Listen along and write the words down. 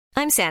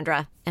I'm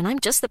Sandra, and I'm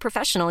just the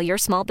professional your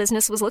small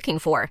business was looking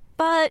for.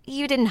 But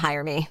you didn't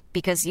hire me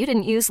because you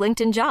didn't use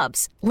LinkedIn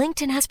Jobs.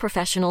 LinkedIn has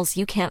professionals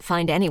you can't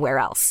find anywhere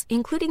else,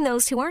 including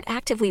those who aren't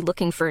actively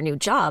looking for a new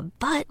job,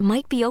 but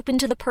might be open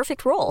to the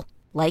perfect role,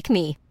 like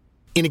me.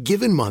 In a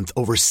given month,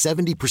 over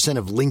 70%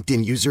 of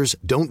LinkedIn users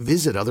don't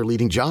visit other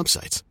leading job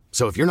sites.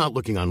 So if you're not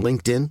looking on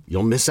LinkedIn,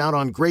 you'll miss out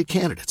on great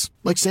candidates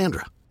like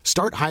Sandra.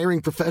 Start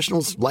hiring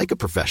professionals like a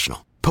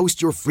professional.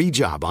 Post your free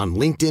job on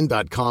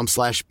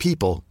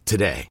linkedin.com/people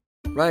today.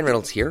 Ryan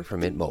Reynolds here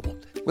from Mint Mobile.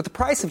 With the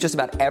price of just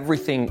about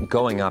everything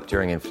going up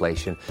during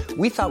inflation,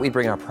 we thought we'd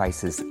bring our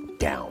prices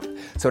down.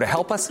 So to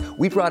help us,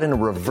 we brought in a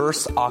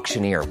reverse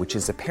auctioneer, which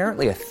is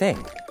apparently a thing.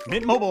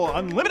 Mint Mobile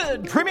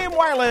Unlimited Premium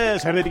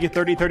Wireless. How to get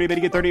 30, 30, bit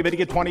to get 30, bit to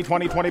get 20,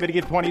 20, 20, bit to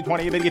get 20,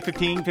 20, bit to get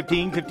 15,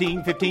 15,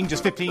 15, 15,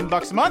 just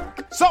 $15 a month?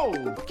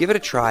 Sold! Give it a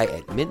try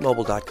at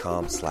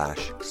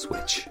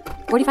mintmobile.com/switch.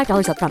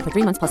 $45 up front for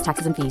 3 months plus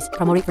taxes and fees.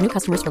 Promo rate for new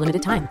customers for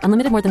limited time.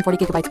 Unlimited more than 40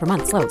 gigabytes per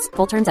month. Slows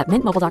full terms at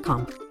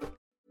mintmobile.com.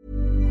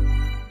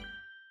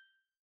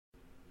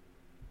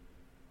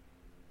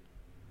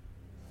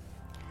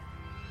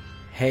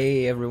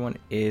 Hey everyone,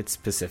 it's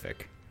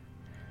Pacific.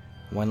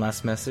 One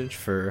last message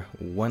for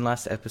one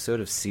last episode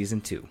of Season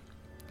 2.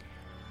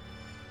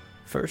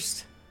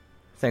 First,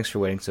 thanks for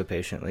waiting so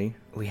patiently.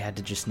 We had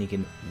to just sneak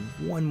in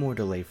one more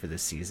delay for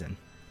this season.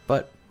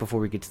 But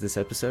before we get to this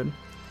episode,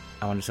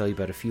 I want to tell you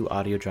about a few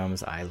audio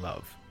dramas I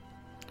love.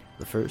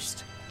 The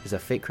first is a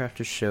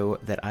Fatecrafters show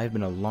that I've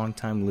been a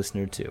long-time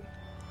listener to,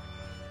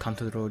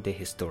 Contador de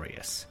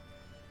Historias.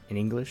 In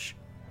English,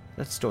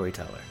 that's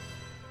Storyteller.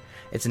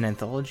 It's an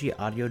anthology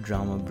audio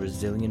drama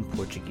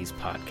Brazilian-Portuguese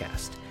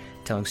podcast,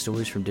 telling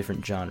stories from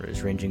different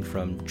genres ranging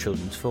from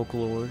children's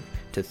folklore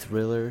to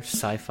thriller,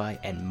 sci-fi,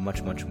 and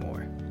much, much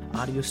more.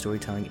 Audio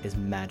storytelling is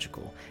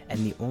magical,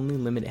 and the only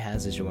limit it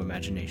has is your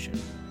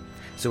imagination.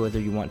 So whether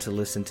you want to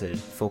listen to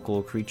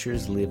folklore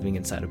creatures living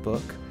inside a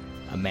book,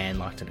 a man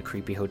locked in a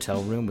creepy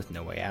hotel room with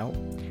no way out,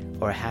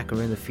 or a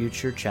hacker in the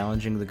future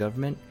challenging the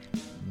government,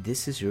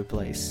 this is your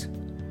place.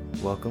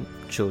 Welcome,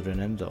 children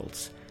and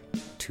adults,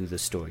 to The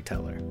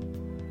Storyteller.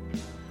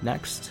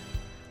 Next,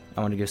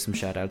 I want to give some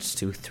shout-outs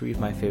to 3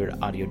 of my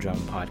favorite audio drama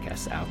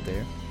podcasts out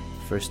there.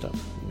 First up,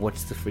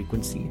 What's the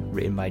Frequency,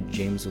 written by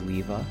James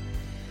Oliva.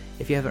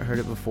 If you haven't heard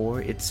it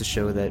before, it's a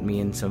show that me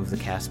and some of the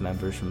cast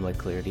members from Lake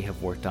Clarity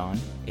have worked on.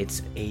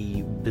 It's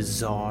a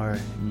bizarre,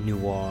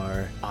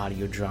 noir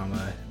audio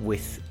drama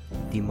with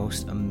the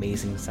most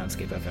amazing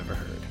soundscape I've ever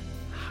heard.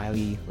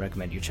 Highly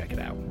recommend you check it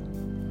out.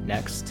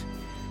 Next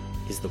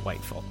is The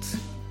White Vault,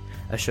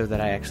 a show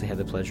that I actually had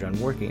the pleasure on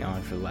working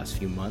on for the last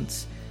few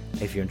months.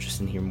 If you're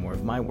interested in hearing more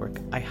of my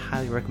work, I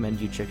highly recommend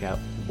you check out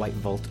White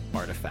Vault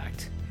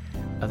Artifact.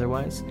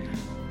 Otherwise,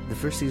 the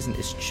first season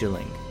is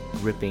chilling,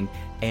 gripping,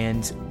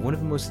 and one of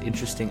the most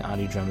interesting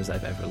audio dramas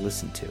I've ever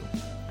listened to.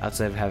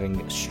 Outside of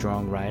having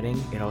strong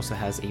writing, it also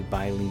has a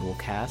bilingual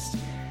cast,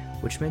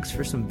 which makes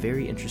for some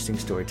very interesting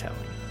storytelling.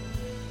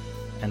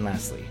 And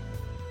lastly,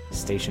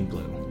 Station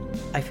Blue.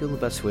 I feel the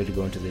best way to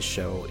go into this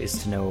show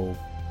is to know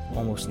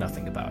almost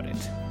nothing about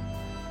it,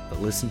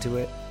 but listen to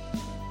it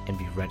and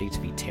be ready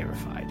to be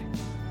terrified.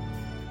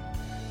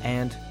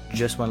 And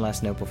just one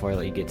last note before I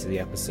let you get to the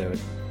episode.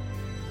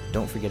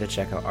 Don't forget to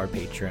check out our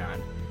Patreon.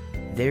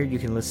 There you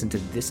can listen to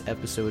this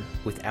episode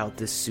without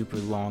this super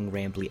long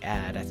rambly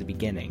ad at the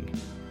beginning.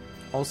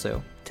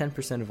 Also,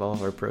 10% of all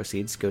of our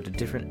proceeds go to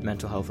different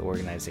mental health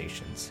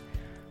organizations.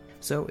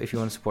 So if you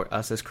want to support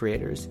us as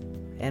creators,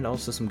 and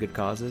also some good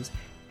causes,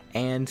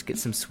 and get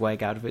some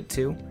swag out of it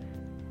too,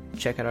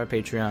 check out our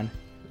Patreon.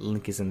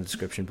 Link is in the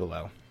description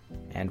below.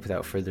 And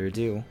without further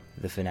ado,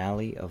 the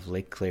finale of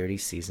Lake Clarity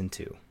Season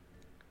 2.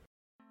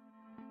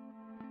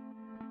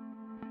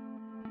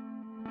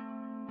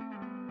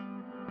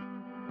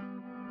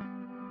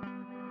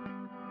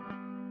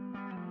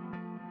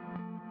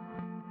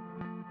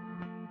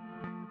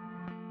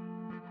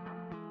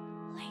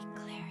 Lake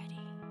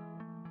Clarity.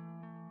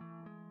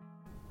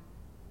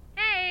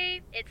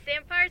 Hey, it's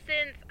Sam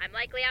Parsons. I'm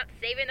likely out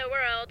saving the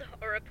world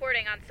or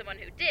reporting on someone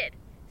who did.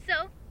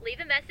 So, leave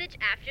a message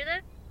after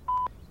the...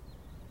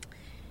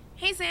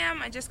 Hey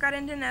Sam, I just got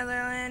into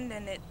Netherland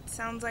and it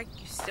sounds like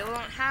you still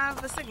don't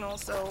have a signal,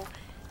 so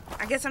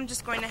I guess I'm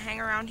just going to hang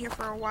around here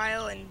for a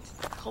while and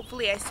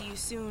hopefully I see you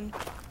soon.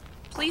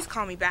 Please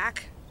call me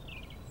back.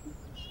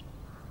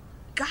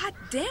 God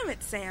damn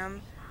it,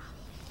 Sam.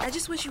 I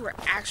just wish you were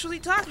actually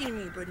talking to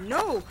me, but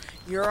no,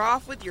 you're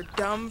off with your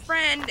dumb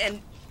friend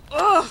and...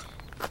 Ugh!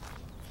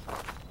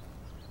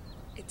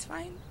 It's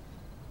fine.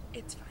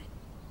 It's fine.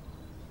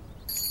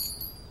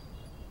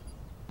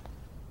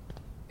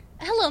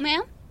 Hello,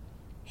 ma'am.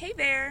 Hey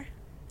there.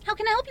 How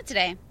can I help you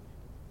today?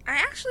 I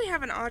actually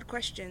have an odd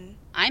question.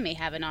 I may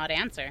have an odd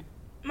answer.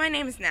 My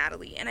name is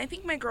Natalie, and I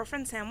think my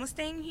girlfriend Sam was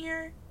staying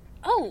here.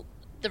 Oh,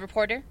 the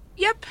reporter?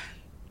 Yep,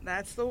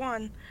 that's the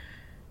one.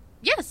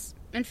 Yes,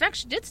 in fact,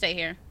 she did stay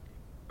here.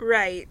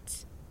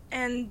 Right.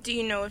 And do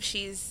you know if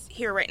she's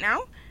here right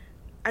now?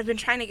 I've been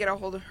trying to get a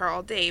hold of her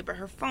all day, but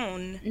her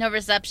phone... No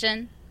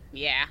reception?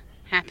 Yeah,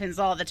 happens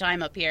all the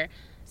time up here.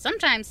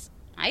 Sometimes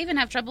I even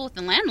have trouble with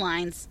the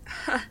landlines.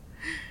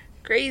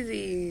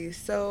 Crazy.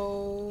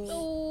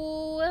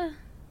 So...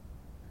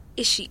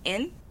 Is she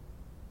in?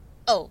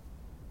 Oh,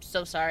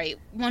 so sorry.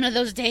 One of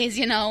those days,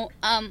 no.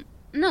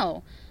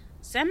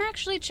 Sam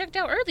actually checked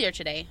out earlier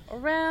today.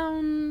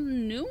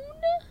 Around noon,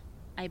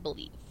 I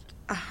believe.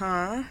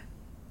 Uh-huh.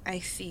 I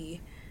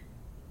see.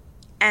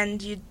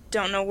 And you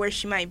don't know where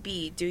she might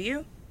be, do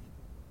you?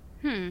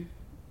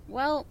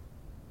 Well,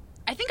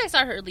 I think I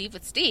saw her leave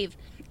with Steve.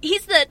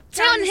 He's the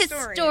town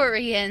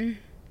historian.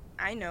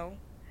 I know.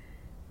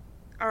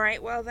 All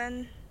right, well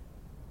then,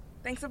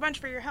 thanks a bunch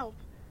for your help.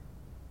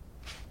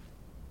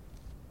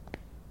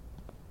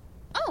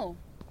 Oh.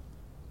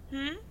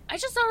 I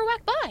just saw her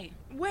walk by.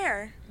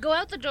 Where? Go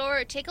out the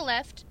door, take a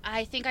left.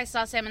 I think I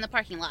saw Sam in the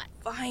parking lot.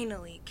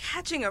 Finally,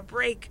 catching a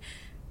break.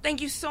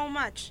 Thank you so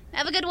much.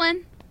 Have a good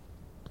one.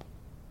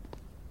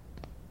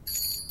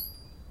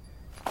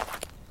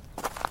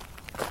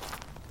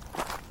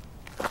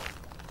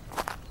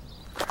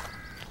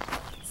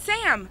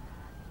 Sam!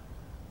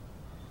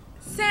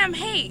 Sam,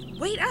 hey,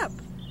 wait up.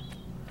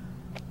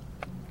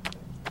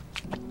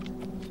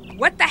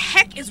 What the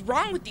heck is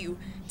wrong with you?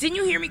 Didn't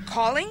you hear me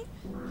calling?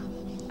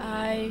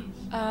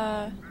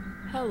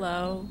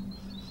 Hello.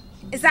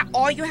 Is that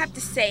all you have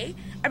to say?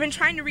 I've been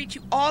trying to reach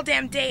you all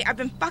damn day. I've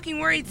been fucking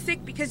worried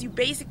sick because you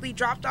basically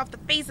dropped off the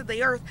face of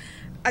the earth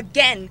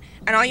again,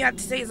 and all you have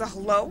to say is a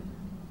hello?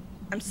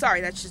 I'm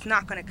sorry, that's just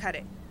not gonna cut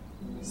it.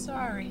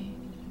 Sorry.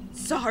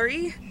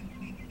 Sorry?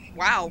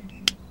 Wow.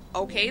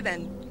 Okay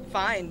then,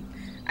 fine.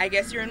 I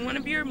guess you're in one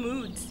of your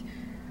moods.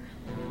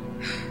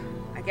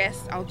 I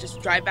guess I'll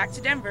just drive back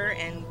to Denver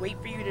and wait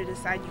for you to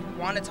decide you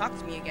want to talk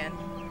to me again.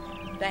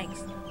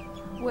 Thanks.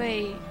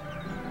 Wait.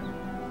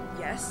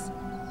 Yes?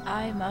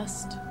 I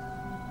must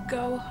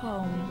go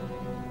home.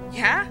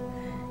 Yeah?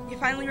 You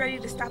finally ready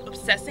to stop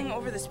obsessing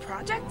over this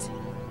project?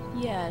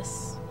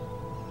 Yes.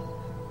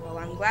 Well,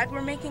 I'm glad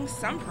we're making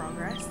some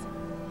progress.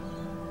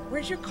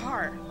 Where's your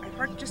car? I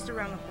parked just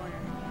around the corner.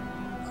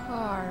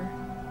 Car.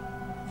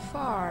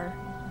 Far.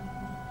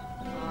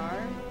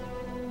 Far?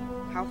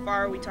 How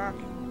far are we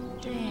talking?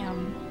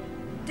 Damn.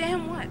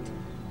 Damn what?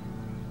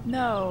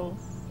 No.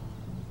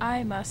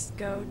 I must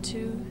go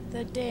to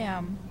the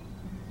dam.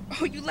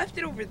 Oh, you left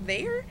it over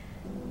there?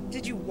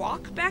 Did you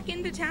walk back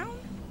into town?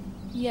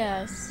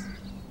 Yes.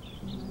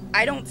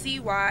 I don't see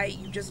why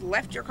you just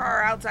left your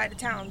car outside of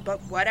town,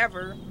 but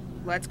whatever.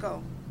 Let's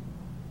go.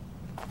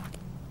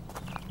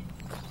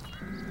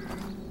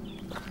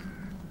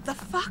 The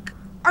fuck?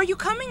 Are you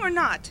coming or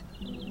not?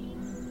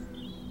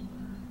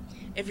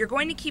 If you're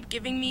going to keep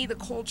giving me the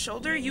cold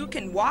shoulder, you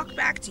can walk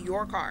back to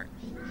your car.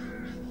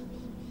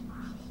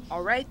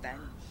 All right, then.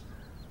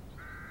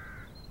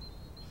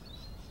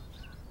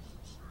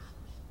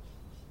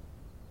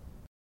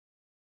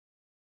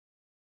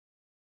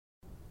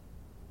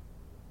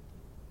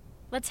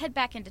 Let's head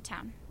back into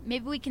town.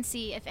 Maybe we can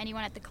see if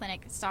anyone at the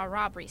clinic saw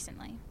Rob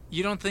recently.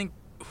 You don't think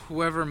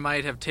whoever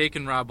might have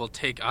taken Rob will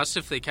take us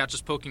if they catch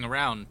us poking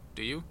around,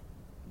 do you?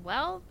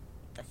 Well,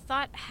 the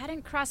thought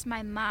hadn't crossed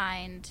my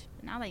mind,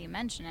 but now that you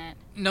mention it...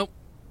 Nope.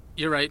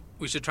 You're right.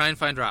 We should try and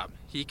find Rob.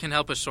 He can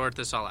help us sort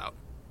this all out.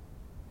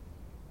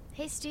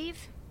 Hey,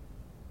 Steve.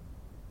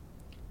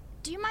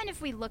 Do you mind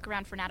if we look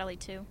around for Natalie,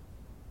 too?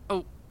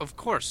 Oh, of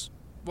course.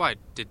 Why?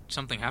 Did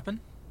something happen?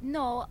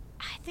 No,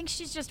 I think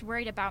she's just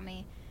worried about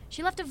me.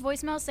 She left a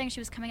voicemail saying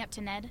she was coming up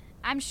to Ned.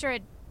 I'm sure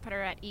it'd put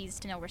her at ease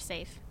to know we're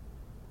safe.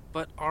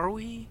 But are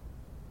we?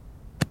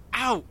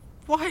 Ow!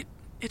 What?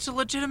 It's a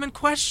legitimate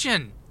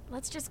question!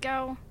 Let's just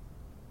go.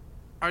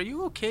 Are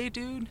you okay,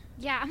 dude?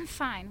 Yeah, I'm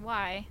fine.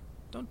 Why?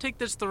 Don't take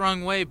this the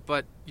wrong way,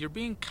 but you're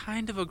being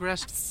kind of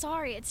aggressive. I'm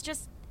sorry, it's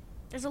just...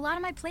 there's a lot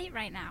on my plate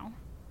right now.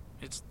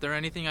 Is there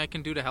anything I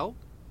can do to help?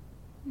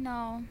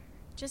 No.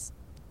 Just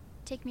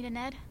take me to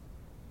Ned.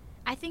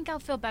 I think I'll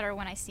feel better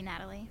when I see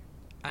Natalie.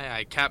 Aye,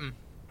 aye, Captain.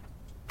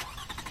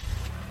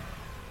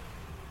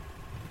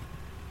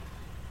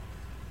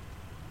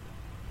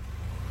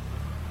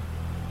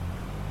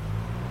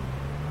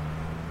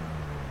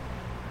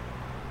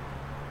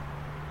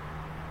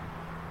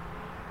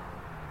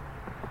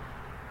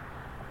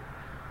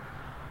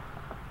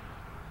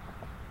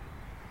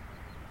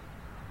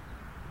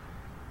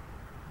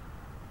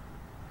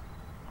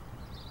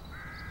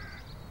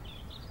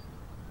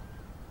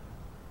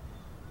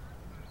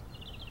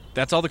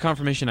 That's all the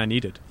confirmation I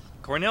needed.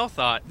 Cornell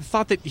thought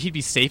that he'd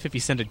be safe if he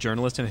sent a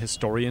journalist and a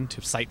historian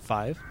to Site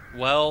 5?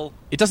 Well...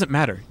 It doesn't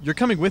matter. You're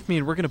coming with me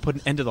and we're going to put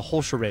an end to the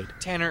whole charade.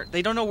 Tanner,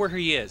 they don't know where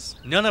he is.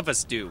 None of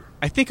us do.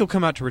 I think he'll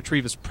come out to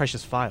retrieve his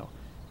precious file.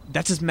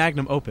 That's his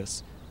magnum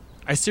opus.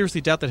 I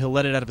seriously doubt that he'll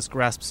let it out of his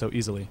grasp so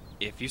easily.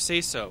 If you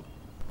say so.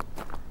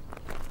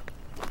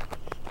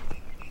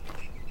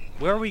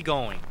 Where are we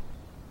going?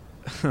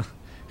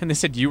 And they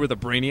said you were the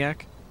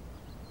brainiac?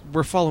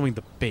 We're following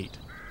the bait.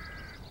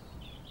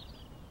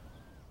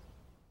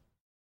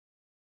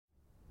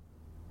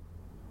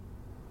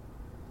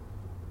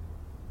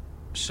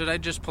 Should I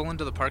just pull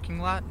into the parking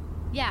lot?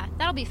 Yeah,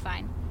 that'll be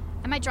fine.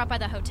 I might drop by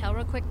the hotel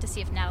real quick to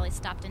see if Natalie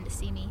stopped in to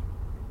see me.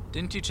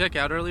 Didn't you check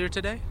out earlier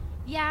today?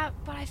 Yeah,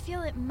 but I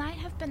feel it might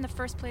have been the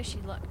first place she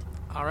looked.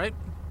 All right,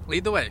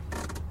 lead the way.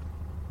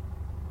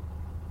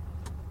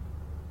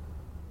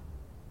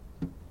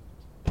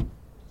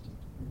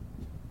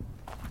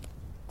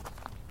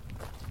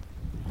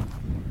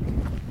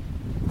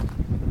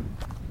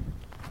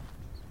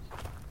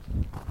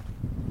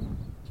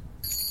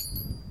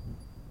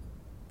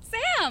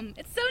 Sam,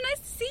 it's so nice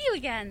to see you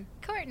again.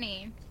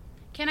 Courtney.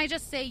 Can I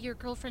just say your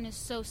girlfriend is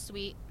so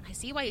sweet? I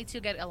see why you two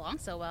get along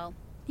so well.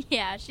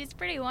 Yeah, she's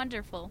pretty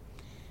wonderful.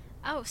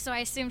 Oh, so I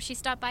assume she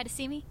stopped by to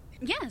see me?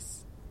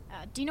 Yes.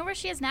 Do you know where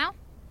she is now?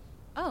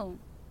 Oh,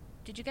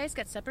 did you guys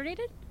get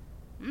separated?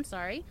 I'm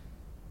sorry.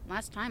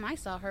 Last time I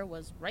saw her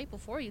was right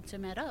before you two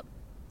met up.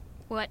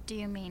 What do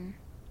you mean?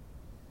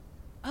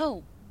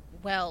 Oh,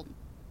 well,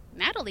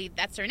 Natalie,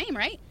 that's her name,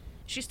 right?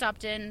 She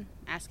stopped in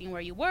asking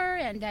where you were,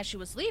 and as she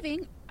was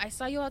leaving, I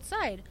saw you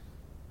outside.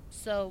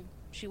 So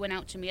she went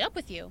out to meet up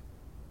with you.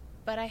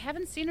 But I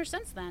haven't seen her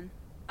since then.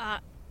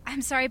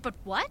 I'm sorry, but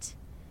what?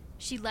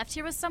 She left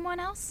here with someone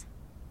else?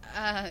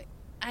 I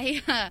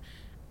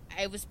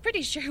was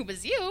pretty sure it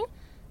was you.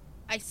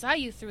 I saw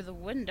you through the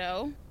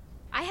window.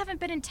 I haven't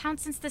been in town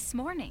since this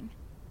morning.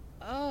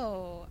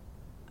 Oh,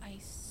 I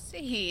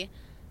see.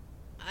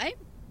 I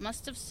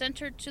must have sent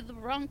her to the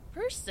wrong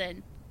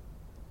person.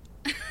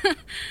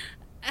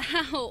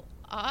 How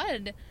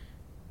odd.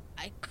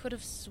 I could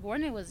have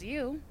sworn it was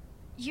you.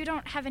 You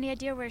don't have any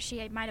idea where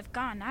she might have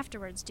gone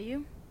afterwards, do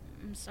you?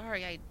 I'm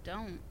sorry, I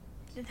don't.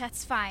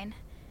 That's fine.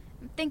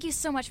 Thank you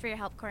so much for your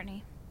help,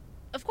 Courtney.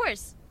 Of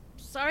course.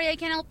 Sorry I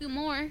can't help you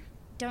more.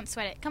 Don't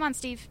sweat it. Come on,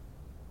 Steve.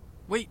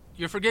 Wait,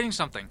 you're forgetting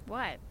something.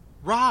 What?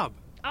 Rob!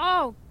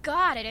 Oh,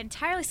 God, it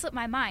entirely slipped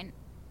my mind.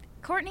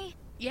 Courtney?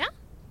 Yeah?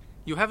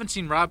 You haven't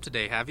seen Rob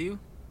today, have you?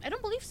 I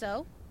don't believe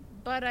so.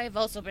 But I've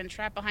also been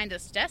trapped behind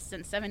this desk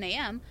since 7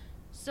 a.m.,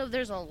 so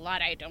there's a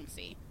lot I don't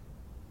see.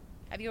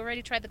 Have you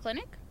already tried the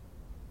clinic?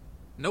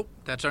 Nope,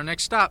 that's our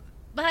next stop.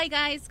 Bye,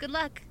 guys. Good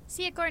luck.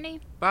 See you,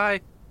 Courtney.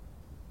 Bye.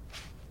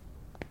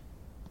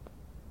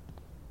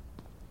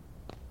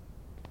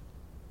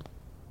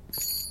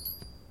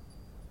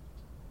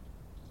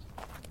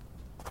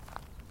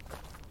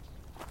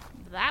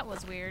 That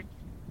was weird.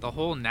 The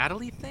whole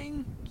Natalie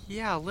thing?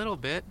 Yeah, a little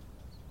bit.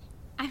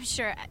 I'm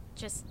sure.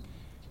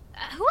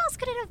 Who else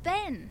could it have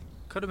been?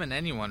 Could have been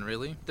anyone,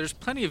 really. There's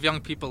plenty of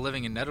young people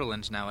living in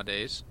Netherlands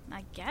nowadays.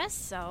 I guess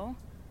so.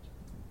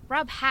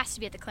 Rob has to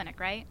be at the clinic,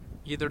 right?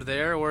 Either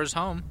there or his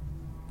home.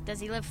 Does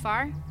he live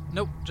far?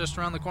 Nope, just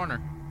around the corner.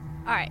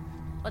 All right,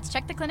 let's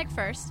check the clinic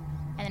first,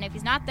 and then if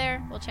he's not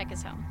there, we'll check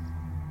his home.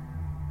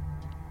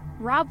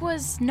 Rob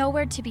was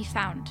nowhere to be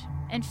found.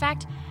 In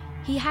fact,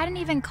 he hadn't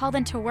even called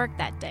into work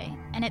that day,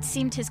 and it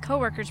seemed his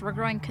coworkers were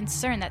growing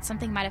concerned that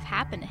something might have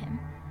happened to him.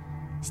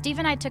 Steve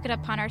and I took it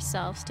upon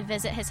ourselves to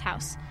visit his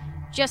house,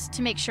 just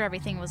to make sure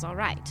everything was all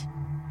right.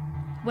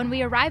 When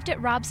we arrived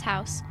at Rob's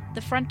house,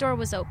 the front door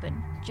was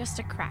open, just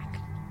a crack.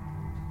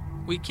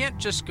 We can't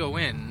just go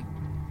in,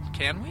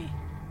 can we?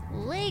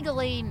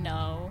 Legally,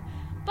 no.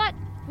 But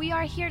we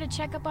are here to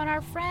check up on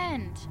our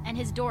friend, and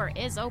his door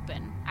is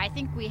open. I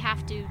think we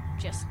have to,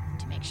 just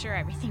to make sure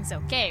everything's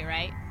okay,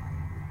 right?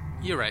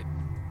 You're right.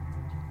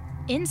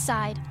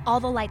 Inside, all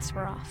the lights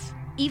were off.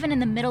 Even in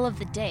the middle of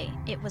the day,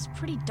 it was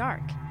pretty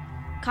dark.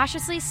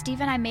 Cautiously,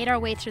 Steve and I made our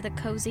way through the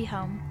cozy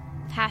home,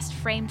 past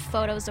framed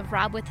photos of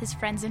Rob with his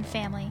friends and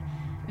family,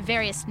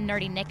 various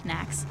nerdy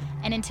knickknacks,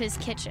 and into his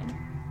kitchen.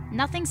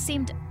 Nothing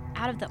seemed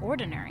out of the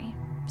ordinary,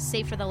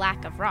 save for the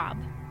lack of Rob.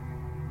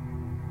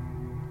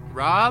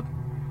 Rob?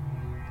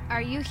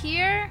 Are you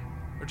here?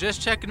 We're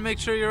just checking to make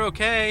sure you're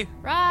okay.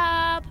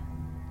 Rob!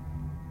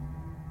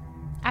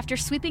 After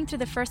sweeping through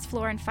the first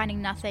floor and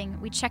finding nothing,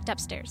 we checked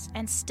upstairs,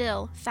 and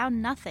still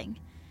found nothing.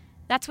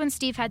 That's when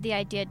Steve had the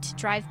idea to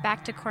drive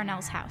back to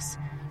Cornell's house.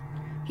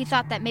 He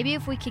thought that maybe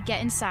if we could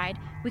get inside,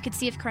 we could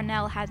see if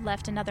Cornell had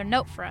left another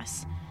note for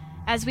us.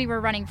 As we were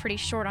running pretty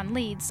short on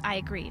leads, I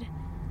agreed.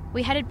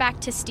 We headed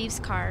back to Steve's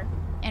car,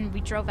 and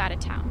we drove out of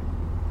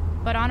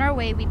town. But on our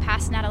way, we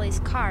passed Natalie's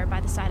car by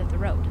the side of the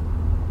road.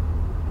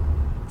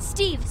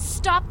 Steve,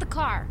 stop the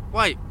car!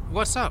 Wait,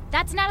 what's up?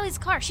 That's Natalie's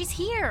car. She's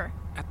here.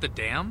 At the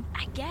dam?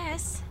 I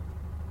guess.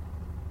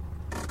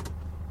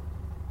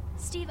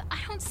 Steve, I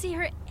don't see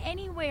her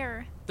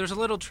anywhere. There's a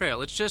little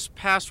trail. It's just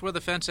past where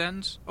the fence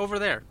ends. Over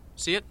there.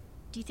 See it?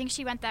 Do you think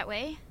she went that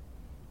way?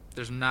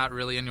 There's not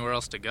really anywhere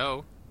else to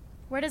go.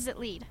 Where does it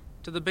lead?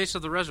 To the base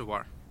of the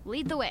reservoir.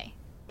 Lead the way.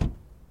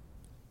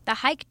 The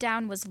hike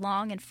down was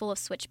long and full of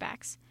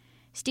switchbacks.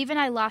 Steve and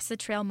I lost the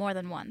trail more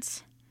than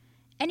once.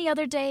 Any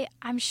other day,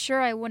 I'm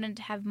sure I wouldn't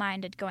have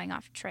minded going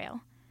off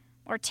trail,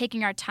 or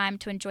taking our time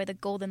to enjoy the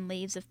golden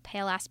leaves of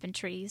pale aspen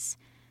trees,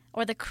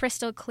 or the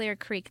crystal clear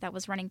creek that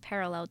was running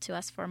parallel to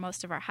us for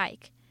most of our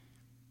hike.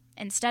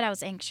 Instead, I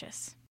was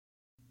anxious.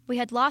 We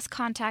had lost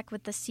contact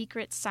with the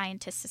secret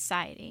scientist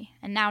society,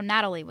 and now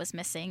Natalie was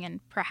missing,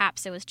 and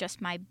perhaps it was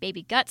just my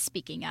baby gut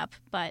speaking up,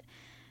 but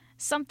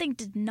something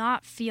did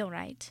not feel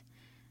right.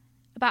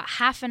 About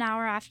half an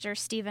hour after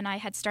Steve and I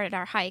had started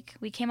our hike,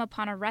 we came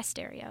upon a rest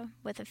area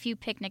with a few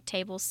picnic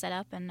tables set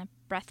up and a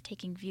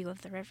breathtaking view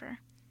of the river.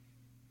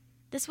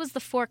 This was the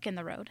fork in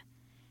the road.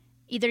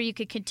 Either you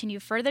could continue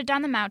further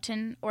down the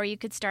mountain or you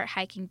could start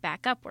hiking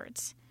back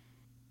upwards.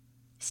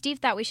 Steve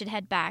thought we should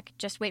head back,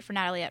 just wait for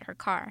Natalie at her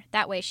car.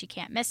 That way she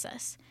can't miss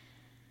us.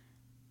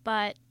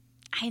 But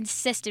I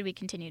insisted we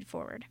continued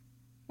forward.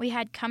 We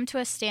had come to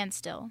a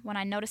standstill when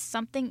I noticed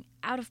something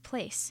out of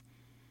place.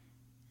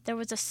 There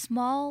was a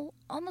small,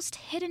 almost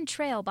hidden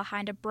trail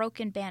behind a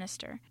broken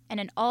banister and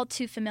an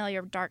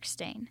all-too-familiar dark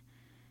stain.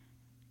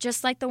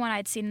 Just like the one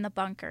I'd seen in the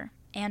bunker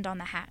and on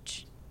the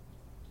hatch.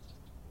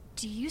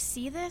 Do you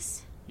see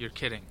this? You're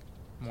kidding.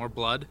 More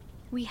blood?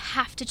 We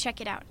have to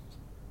check it out.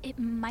 It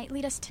might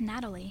lead us to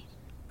Natalie.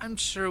 I'm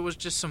sure it was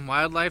just some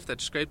wildlife that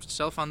scraped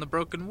itself on the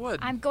broken wood.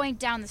 I'm going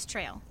down this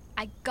trail.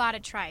 I gotta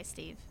try,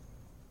 Steve.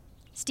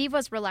 Steve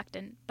was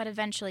reluctant, but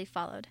eventually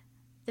followed.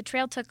 The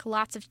trail took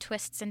lots of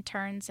twists and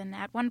turns, and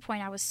at one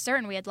point I was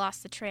certain we had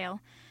lost the trail.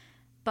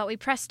 But we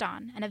pressed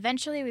on, and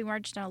eventually we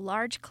emerged in a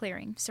large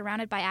clearing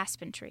surrounded by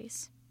aspen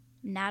trees.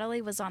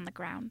 Natalie was on the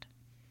ground.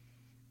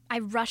 I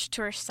rushed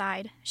to her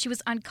side. She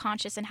was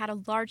unconscious and had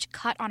a large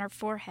cut on her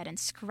forehead and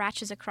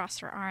scratches across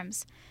her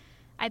arms.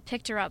 I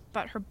picked her up,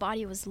 but her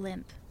body was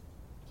limp.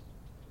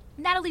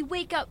 Natalie,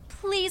 wake up!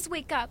 Please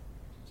wake up!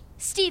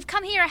 Steve,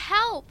 come here,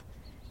 help!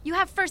 You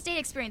have first aid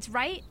experience,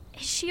 right?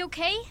 Is she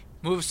okay?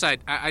 Move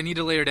aside. I need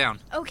to lay her down.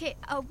 Okay,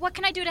 what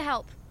can I do to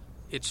help?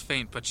 It's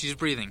faint, but she's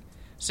breathing.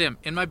 Sam,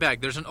 in my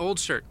bag, there's an old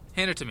shirt.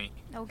 Hand it to me.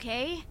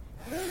 Okay.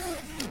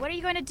 What are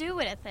you going to do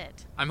with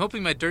it? I'm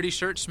hoping my dirty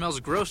shirt smells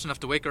gross enough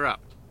to wake her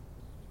up.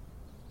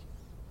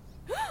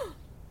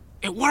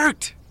 It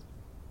worked!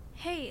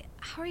 Hey,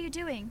 how are you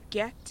doing?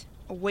 Get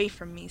away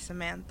from me,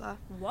 Samantha.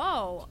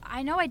 Whoa,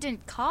 I know I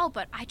didn't call,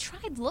 but I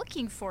tried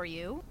looking for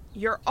you.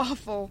 You're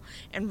awful,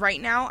 and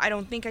right now I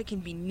don't think I can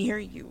be near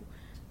you.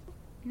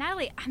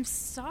 Natalie, I'm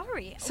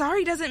sorry.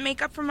 Sorry doesn't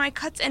make up for my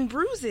cuts and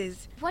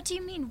bruises. What do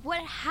you mean?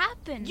 What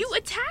happened? You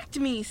attacked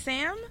me,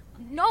 Sam.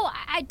 No,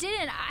 I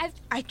didn't.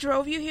 I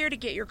drove you here to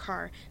get your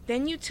car.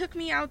 Then you took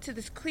me out to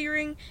this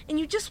clearing, and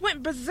you just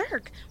went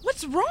berserk.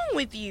 What's wrong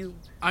with you?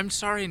 I'm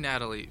sorry,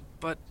 Natalie,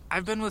 but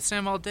I've been with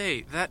Sam all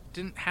day. That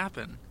didn't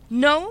happen.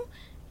 No?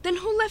 Then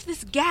who left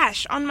this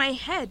gash on my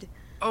head?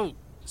 Oh,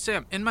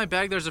 Sam, in my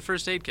bag there's a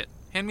first aid kit.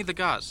 Hand me the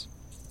gauze.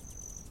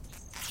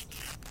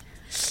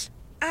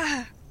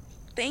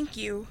 Thank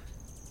you.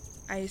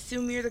 I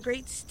assume you're the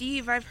great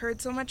Steve I've heard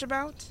so much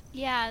about?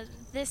 Yeah,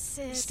 this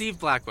is... Steve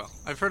Blackwell.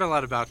 I've heard a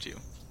lot about you.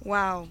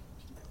 Wow.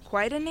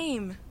 Quite a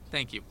name.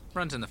 Thank you.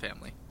 Runs in the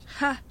family.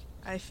 Ha!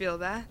 I feel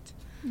that.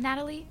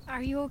 Natalie,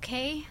 are you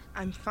okay?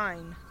 I'm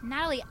fine.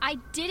 Natalie, I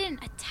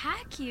didn't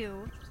attack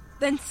you.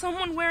 Then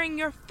someone wearing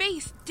your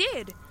face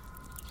did.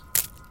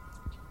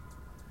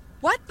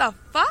 What the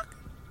fuck?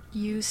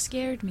 You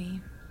scared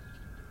me.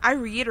 I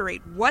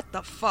reiterate, what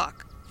the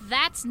fuck?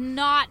 That's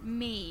not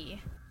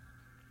me.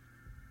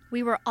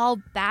 We were all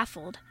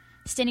baffled.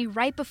 Standing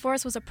right before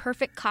us was a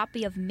perfect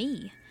copy of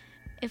me.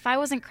 If I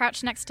wasn't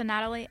crouched next to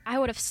Natalie, I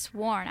would have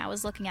sworn I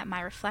was looking at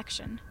my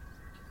reflection.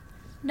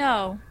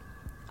 No,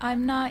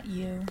 I'm not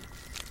you.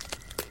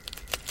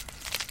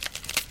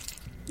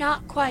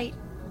 Not quite.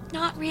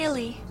 Not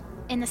really.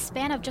 In the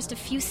span of just a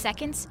few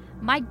seconds,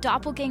 my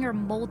doppelganger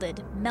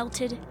molded,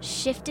 melted,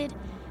 shifted,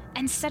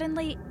 and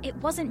suddenly it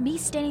wasn't me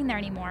standing there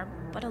anymore,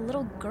 but a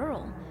little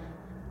girl.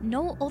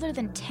 No older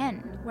than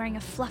 10, wearing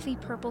a fluffy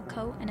purple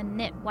coat and a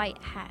knit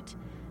white hat,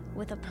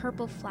 with a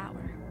purple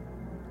flower.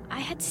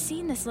 I had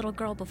seen this little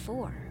girl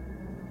before.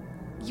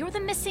 You're the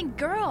missing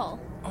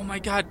girl! Oh my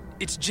god,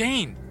 it's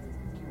Jane!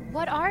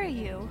 What are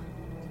you?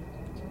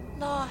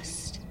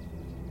 Lost.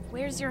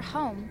 Where's your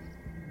home?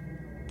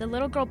 The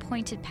little girl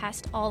pointed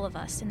past all of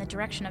us in the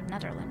direction of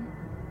Netherland.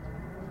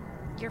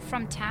 You're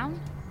from town?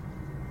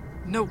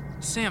 No,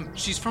 Sam,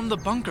 she's from the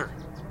bunker.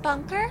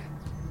 Bunker?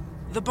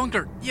 The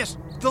bunker, yes,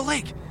 the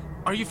lake.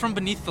 Are you from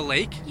beneath the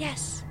lake?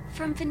 Yes,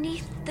 from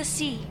beneath the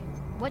sea.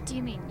 What do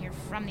you mean? You're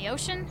from the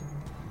ocean?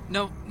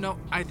 No,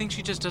 I think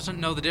she just doesn't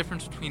know the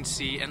difference between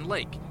sea and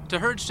lake. To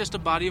her, it's just a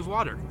body of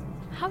water.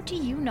 How do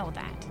you know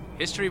that?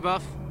 History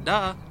buff,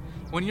 duh.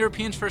 When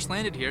Europeans first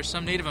landed here,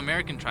 some Native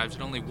American tribes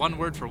had only one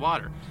word for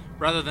water,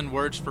 rather than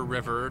words for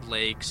river,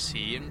 lake,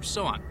 sea, and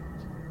so on.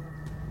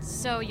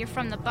 So you're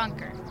from the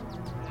bunker.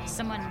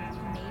 Someone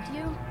made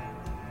you?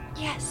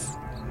 Yes,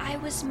 I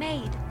was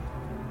made.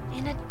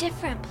 In a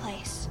different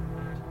place.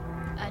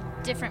 A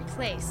different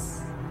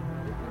place?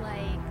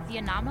 Like the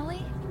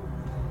anomaly?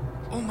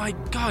 Oh my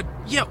god,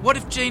 yeah, what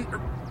if Jane...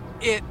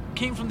 it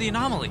came from the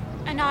anomaly?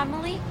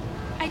 Anomaly?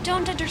 I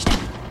don't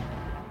understand.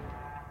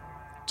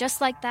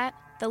 Just like that,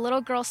 the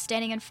little girl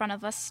standing in front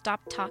of us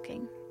stopped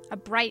talking. A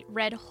bright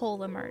red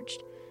hole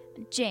emerged.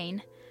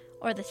 Jane,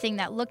 or the thing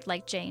that looked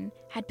like Jane,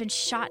 had been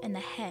shot in the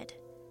head.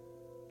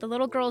 The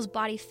little girl's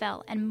body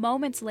fell, and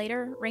moments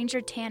later,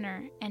 Ranger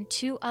Tanner and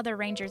 2 other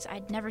rangers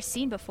I'd never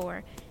seen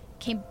before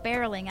came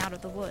barreling out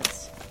of the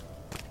woods.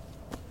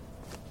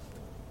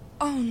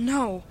 Oh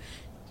no.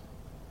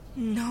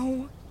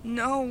 No,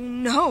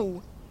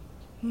 No.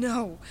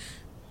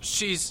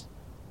 She's...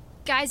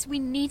 Guys, we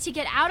need to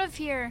get out of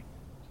here.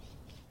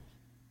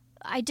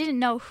 I didn't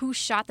know who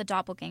shot the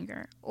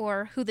doppelganger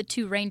or who the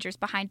two rangers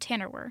behind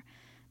Tanner were,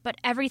 but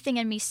everything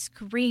in me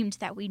screamed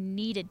that we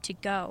needed to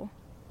go.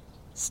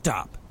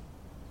 Stop.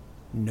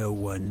 No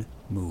one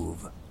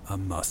move a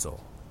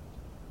muscle.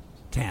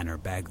 Tanner,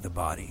 bag the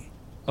body.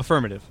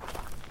 Affirmative.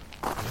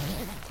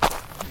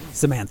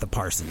 Samantha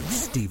Parsons,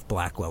 Steve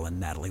Blackwell, and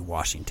Natalie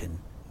Washington,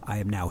 I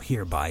am now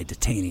hereby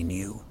detaining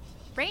you.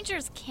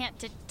 Rangers can't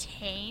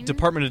detain...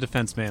 Department of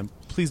Defense, ma'am.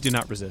 Please do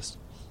not resist.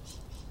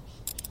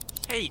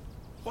 Hey,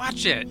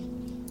 watch it!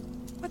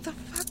 What the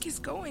fuck is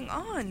going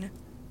on?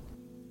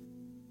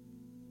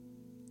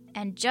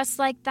 And just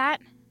like that,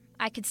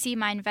 I could see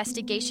my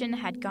investigation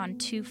had gone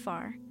too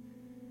far.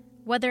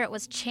 Whether it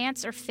was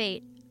chance or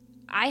fate,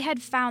 I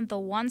had found the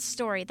one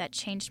story that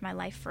changed my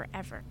life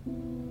forever.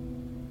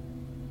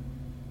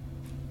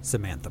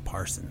 Samantha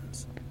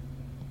Parsons.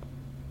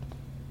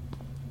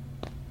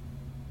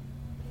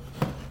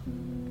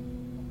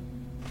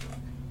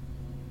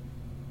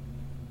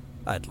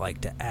 I'd like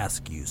to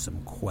ask you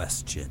some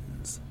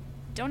questions.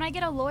 Don't I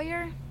get a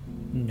lawyer?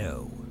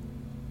 No.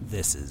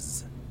 This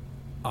is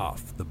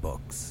off the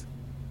books.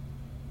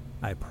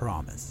 I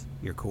promise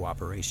your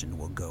cooperation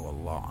will go a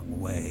long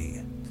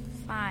way.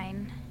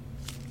 Fine.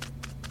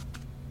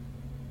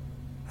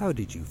 How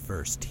did you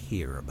first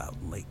hear about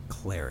Lake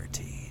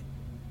Clarity?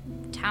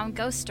 Town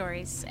ghost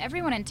stories.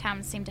 Everyone in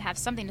town seemed to have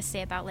something to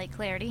say about Lake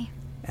Clarity.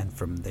 And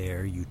from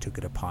there you took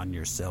it upon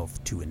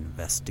yourself to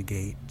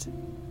investigate?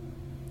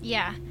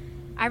 Yeah,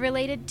 I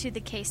related to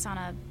the case on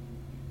a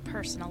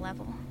personal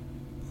level.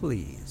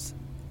 Please,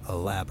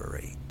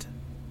 elaborate.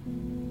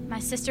 My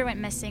sister went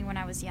missing when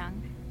I was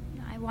young.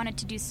 I wanted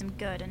to do some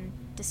good and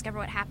discover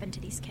what happened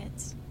to these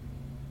kids.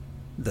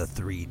 The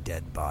 3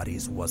 dead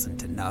bodies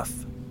wasn't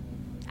enough.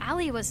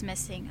 Allie was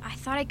missing. I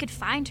thought I could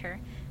find her.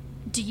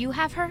 Do you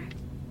have her?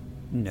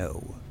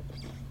 No,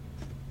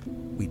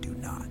 we do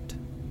not.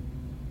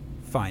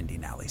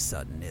 Finding Allie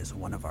Sutton is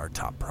one of our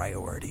top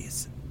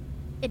priorities.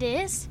 It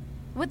is?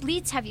 What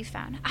leads have you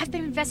found? I've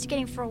been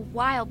investigating for a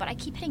while, but I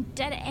keep hitting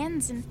dead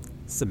ends and...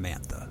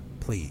 Samantha,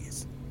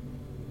 please.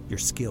 Your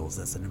skills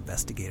as an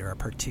investigator are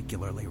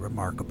particularly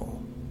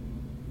remarkable.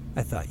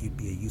 I thought you'd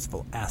be a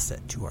useful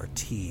asset to our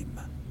team.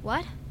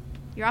 What?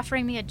 You're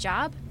offering me a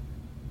job?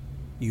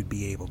 You'd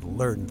be able to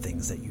learn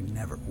things that you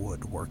never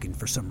would working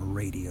for some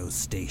radio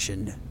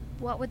station.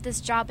 What would this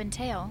job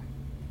entail?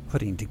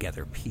 Putting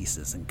together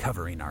pieces and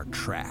covering our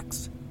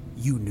tracks.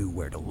 You knew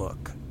where to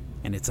look,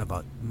 and it's of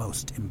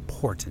utmost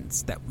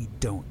importance that we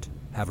don't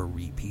have a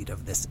repeat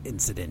of this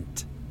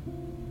incident.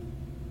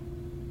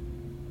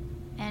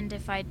 And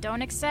if I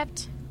don't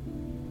accept?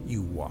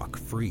 You walk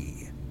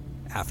free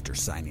after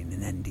signing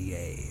an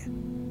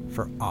NDA.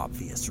 For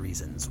obvious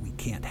reasons, we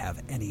can't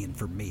have any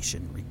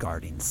information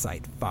regarding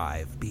Site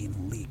 5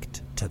 being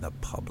leaked to the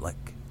public.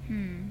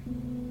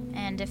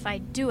 And if I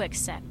do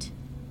accept?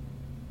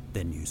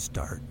 Then you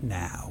start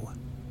now.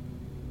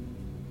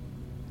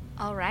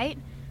 All right.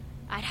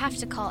 I'd have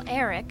to call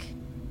Eric.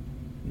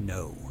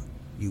 No,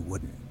 you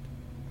wouldn't.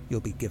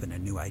 You'll be given a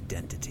new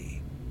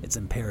identity. It's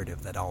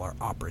imperative that all our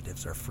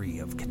operatives are free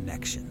of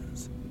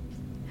connections.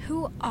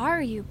 Who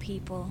are you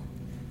people?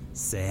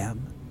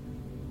 Sam,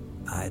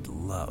 I'd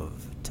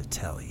love to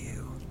tell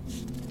you.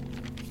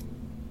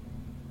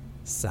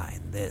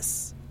 Sign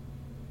this,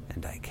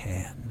 and I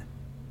can.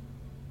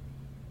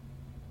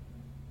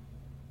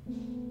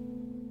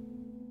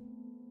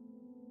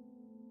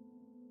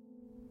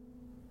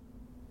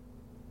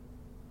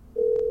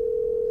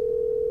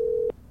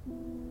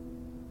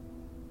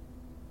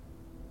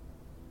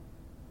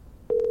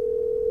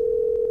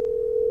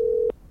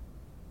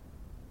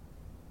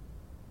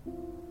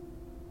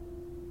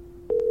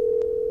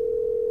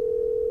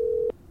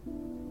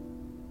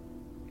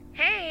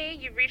 Hey,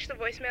 you've reached the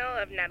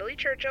voicemail of Natalie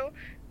Churchill.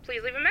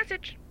 Please leave a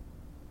message.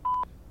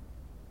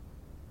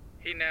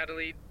 Hey,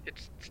 Natalie,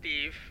 it's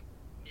Steve.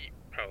 You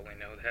probably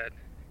know that.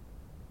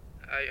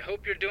 I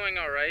hope you're doing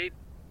alright.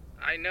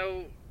 I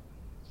know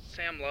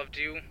Sam loved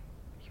you,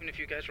 even if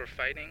you guys were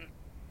fighting.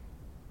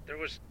 There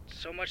was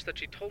so much that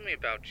she told me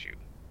about you.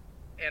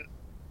 And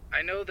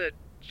I know that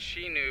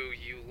she knew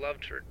you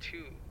loved her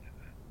too.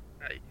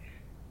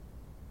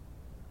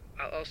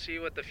 I'll see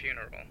you at the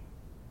funeral.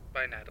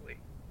 Bye, Natalie.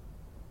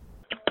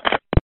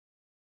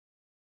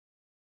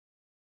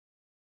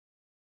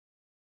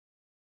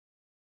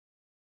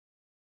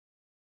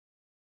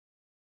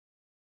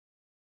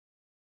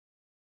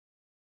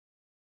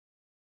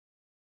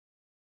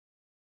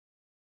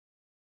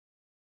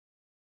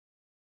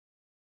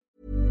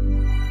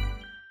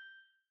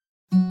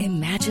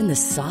 Imagine the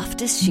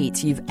softest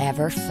sheets you've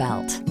ever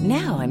felt.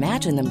 Now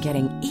imagine them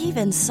getting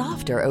even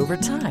softer over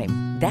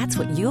time. That's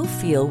what you'll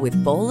feel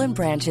with Boll &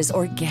 Branch's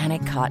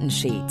organic cotton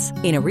sheets.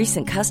 In a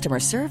recent customer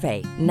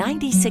survey,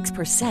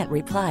 96%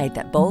 replied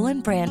that Boll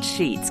 & Branch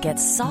sheets get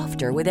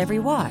softer with every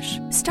wash.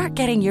 Start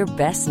getting your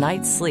best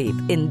night's sleep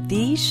in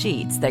these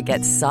sheets that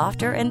get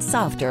softer and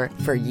softer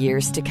for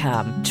years to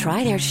come.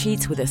 Try their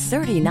sheets with a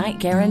 30-night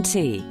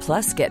guarantee.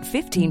 Plus, get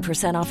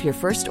 15% off your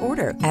first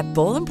order at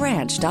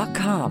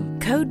bollandbranch.com.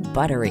 Code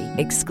BUTTERY.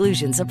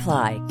 Exclusions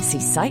apply. See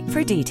site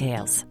for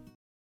details.